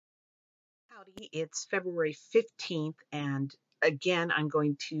Howdy, it's February 15th, and again, I'm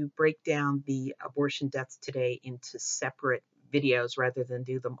going to break down the abortion deaths today into separate videos rather than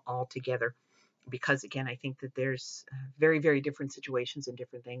do them all together. Because again, I think that there's very, very different situations and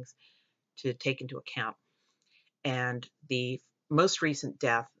different things to take into account. And the most recent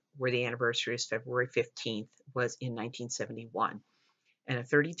death, where the anniversary is February 15th, was in 1971. And a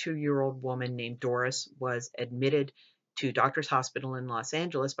 32-year-old woman named Doris was admitted to Doctor's Hospital in Los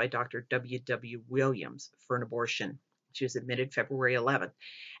Angeles by Dr. W. W. Williams for an abortion. She was admitted February 11th.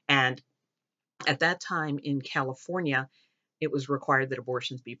 And at that time in California, it was required that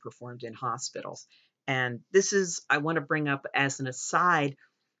abortions be performed in hospitals. And this is, I want to bring up as an aside,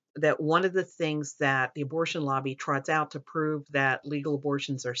 that one of the things that the abortion lobby trots out to prove that legal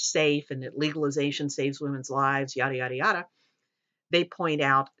abortions are safe and that legalization saves women's lives, yada, yada, yada, they point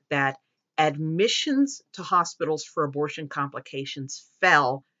out that admissions to hospitals for abortion complications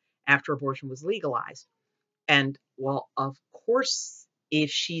fell after abortion was legalized. And well, of course, if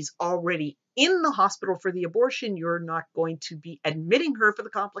she's already in the hospital for the abortion, you're not going to be admitting her for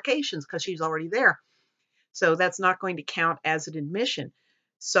the complications because she's already there. So that's not going to count as an admission.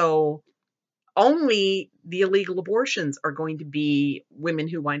 So only the illegal abortions are going to be women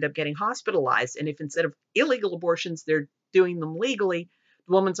who wind up getting hospitalized. And if instead of illegal abortions, they're doing them legally,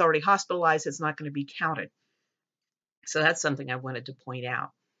 the woman's already hospitalized, it's not going to be counted. So that's something I wanted to point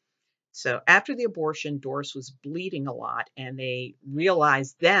out. So after the abortion, Doris was bleeding a lot, and they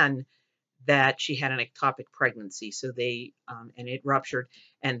realized then that she had an ectopic pregnancy. So and it ruptured,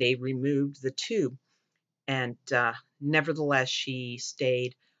 and they removed the tube. And nevertheless, she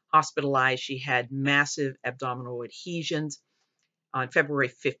stayed hospitalized. She had massive abdominal adhesions. On February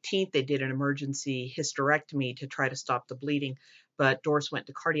 15th, they did an emergency hysterectomy to try to stop the bleeding, but Doris went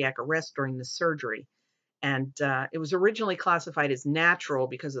to cardiac arrest during the surgery. And it was originally classified as natural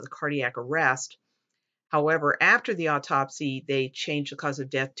because of the cardiac arrest. However, after the autopsy, they changed the cause of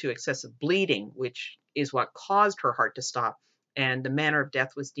death to excessive bleeding, which is what caused her heart to stop. And the manner of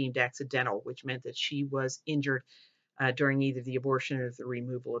death was deemed accidental, which meant that she was injured during either the abortion or the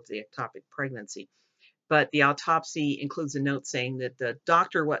removal of the ectopic pregnancy. But the autopsy includes a note saying that the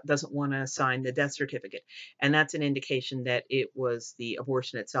doctor doesn't want to sign the death certificate. And that's an indication that it was the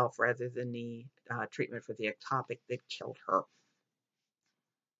abortion itself rather than the treatment for the ectopic that killed her.